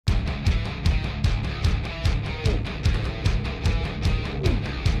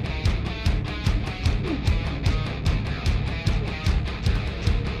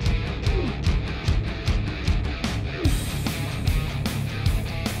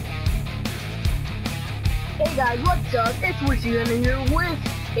Hey guys, what's up? It's WIISHI-GUNNER here with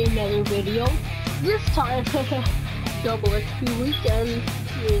another video. This time, double XP weekend.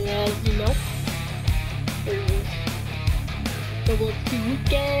 As you know, there's double XP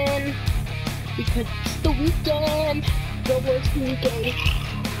weekend because it's the weekend. Double XP weekend.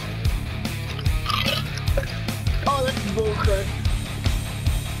 Oh, that's Bo3.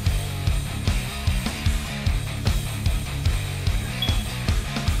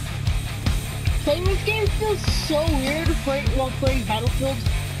 Playing this game feels so weird while playing Battlefield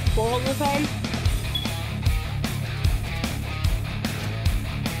 4 all the time.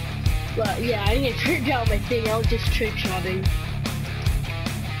 But yeah, I need to trick out my thing. I was just trick shotting.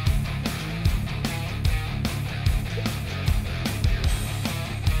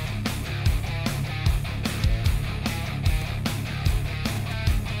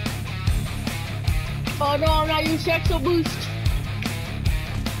 Oh no, I'm not using Exo Boost.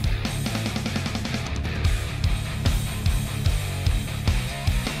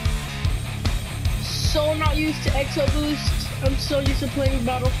 So not used to Exo Boost. I'm so used to playing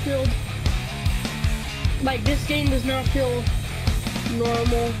Battlefield. Like, this game does not feel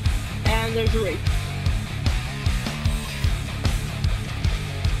normal, and there's a race.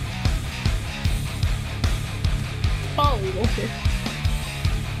 Oh, okay.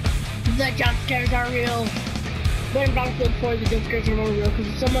 The jump scares are real. But in Battlefield 4, the jump scares are more real, because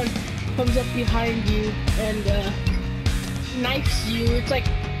if someone comes up behind you and knifes you, it's like,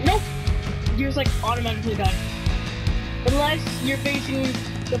 nope. You're just like automatically die. Unless you're facing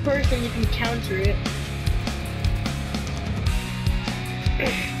the person, you can counter it.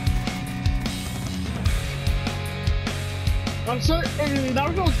 I'm so in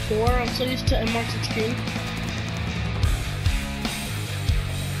Battlefield 4. I'm so used to MR16.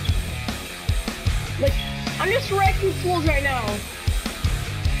 Like, I'm just wrecking fools right now.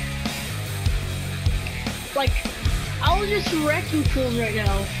 Like, I was just wrecking fools right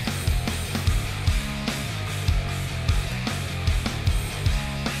now.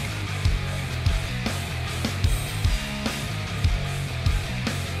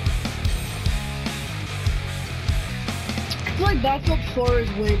 I feel like Battlefield 4 is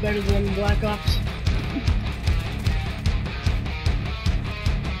way better than Black Ops.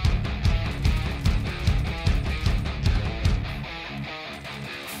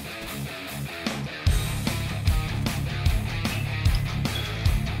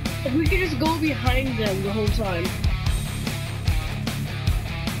 If we could just go behind them the whole time.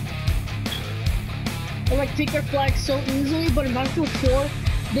 And like take their flag so easily, but in Battlefield 4,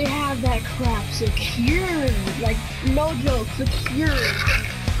 they have that crap secured, like no joke, secured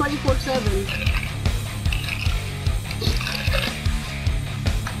 24/7.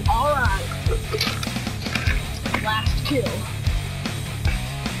 Alright. Last kill.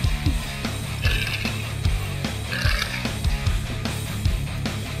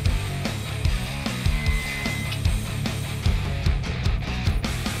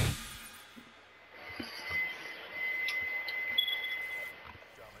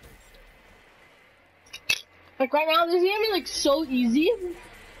 Like right now, this is gonna be like so easy.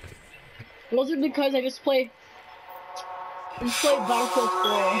 Mostly because I just played Battlefield 4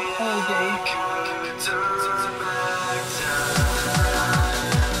 all day.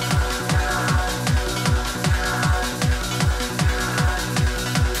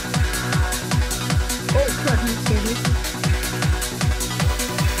 Oh crap, he's scared me.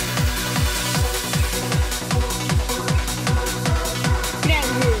 Get out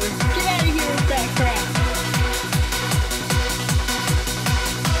of here! Get out of here with that crap!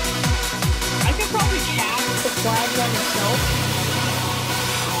 Probably cast the flags on itself.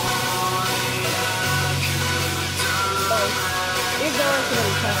 Oh, you're going to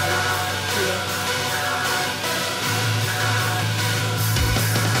really tough.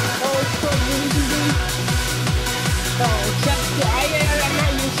 Oh, it's so easy. Oh, except I'm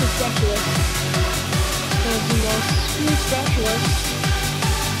not used to specialists. Because, you know, screw specialists.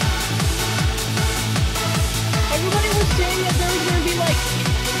 Everybody was saying that there was going to be like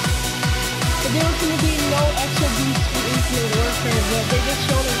there was going to be no Exo Beast for Infinite Warfare, but they just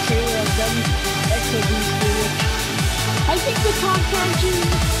showed a trailer of them Exo Beast for it. I think the top franchise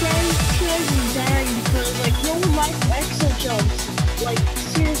is dying because, like, no one likes Exo jumps. Like,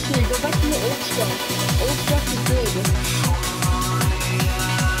 seriously, go back to the old stuff. Old stuff is good.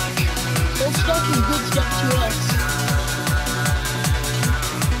 Old stuff is good stuff to us.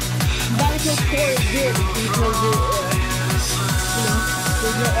 Battlefield 4 is good because it, you know,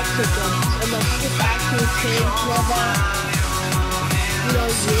 there's no extra jumps, unless it's actually changed for that, you know,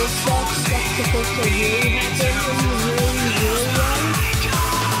 real stuff that's supposed to really happen when you really young.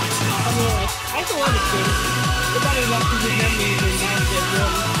 I mean, like, I can understand.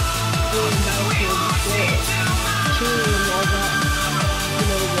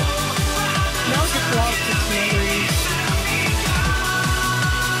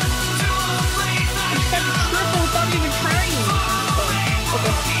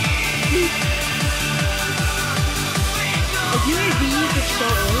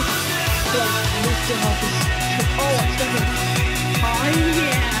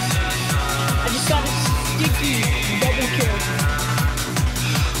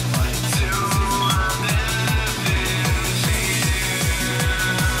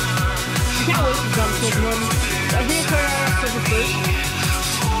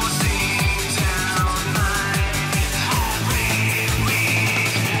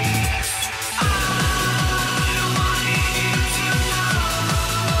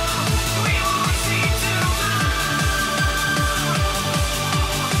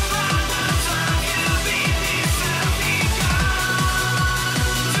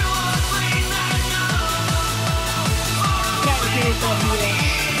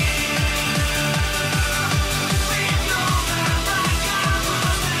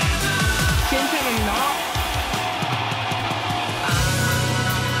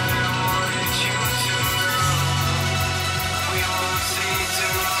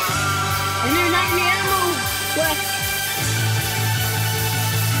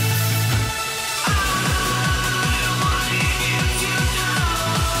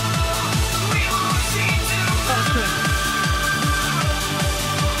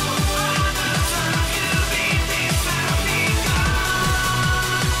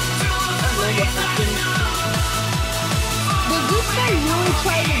 what happened. Did this guy really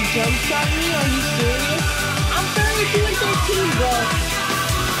try to jump shot me? Are you serious? I'm 32 and 13, bro.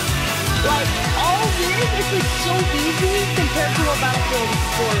 Like, all this is like so easy compared to what Battlefield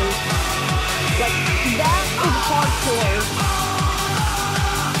 4 is. Like, that is hardcore.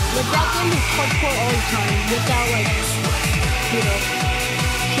 Like, that game is hardcore all the time without, like, you know,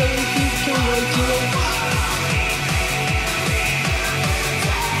 killing one teammates.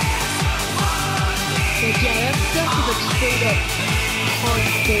 Like, yeah, that stuff is like straight up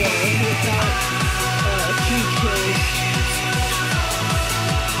hardcore without a few kills.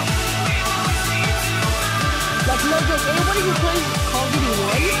 Like, no joke, anybody who plays Call of Duty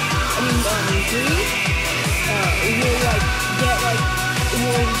 1, 3, will like get like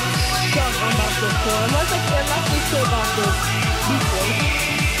will suck on Battlefield 4 unless they play Battlefield before.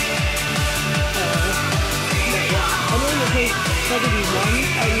 But yeah, anyone who plays Call of Duty 1,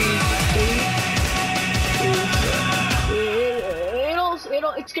 3,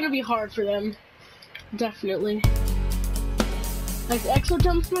 it's gonna be hard for them, definitely. Like exo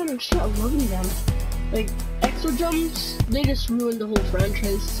jumps, man, I'm shit loving them. Like exo jumps, they just ruined the whole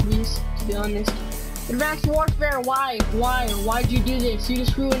franchise to be honest. Advanced Warfare, why'd you do this? You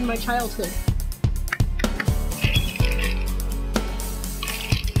just ruined my childhood.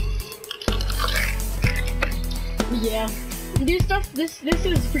 Yeah, this stuff, this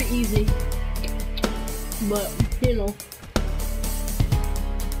is pretty easy, but you know.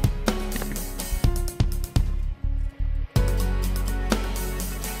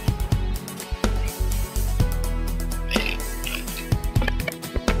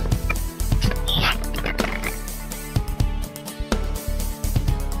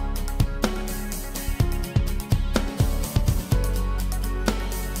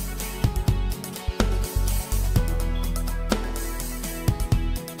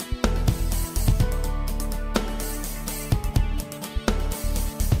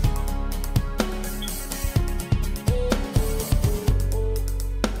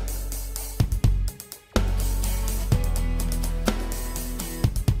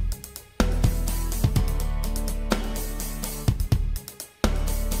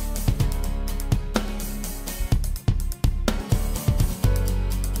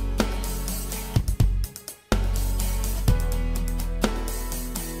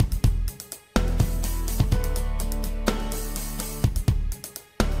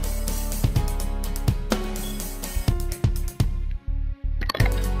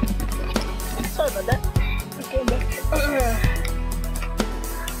 Sorry about that. Okay, back.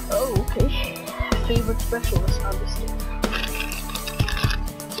 Oh, okay. Favorite specialist, obviously.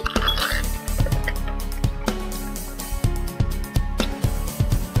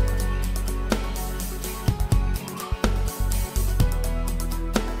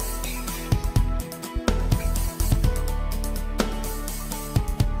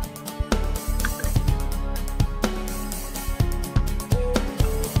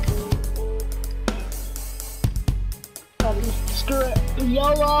 Screw it.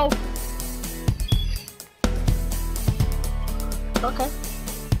 YOLO! Okay.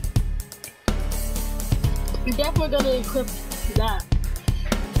 You're definitely gonna equip that.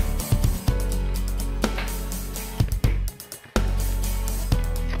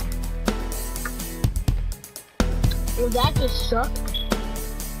 Well, that just sucked.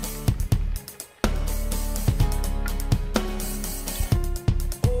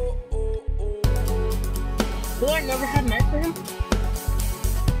 Well, I never had knife for him.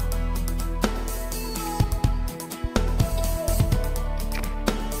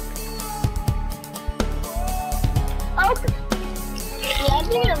 Okay. Yeah, I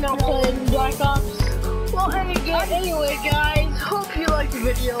think I'm not playing Black Ops. Well, anyway, guys, hope you liked the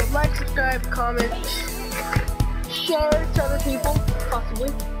video. Like, subscribe, comment, share to other people, possibly.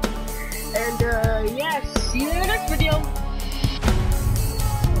 And, yeah, see you in the next video.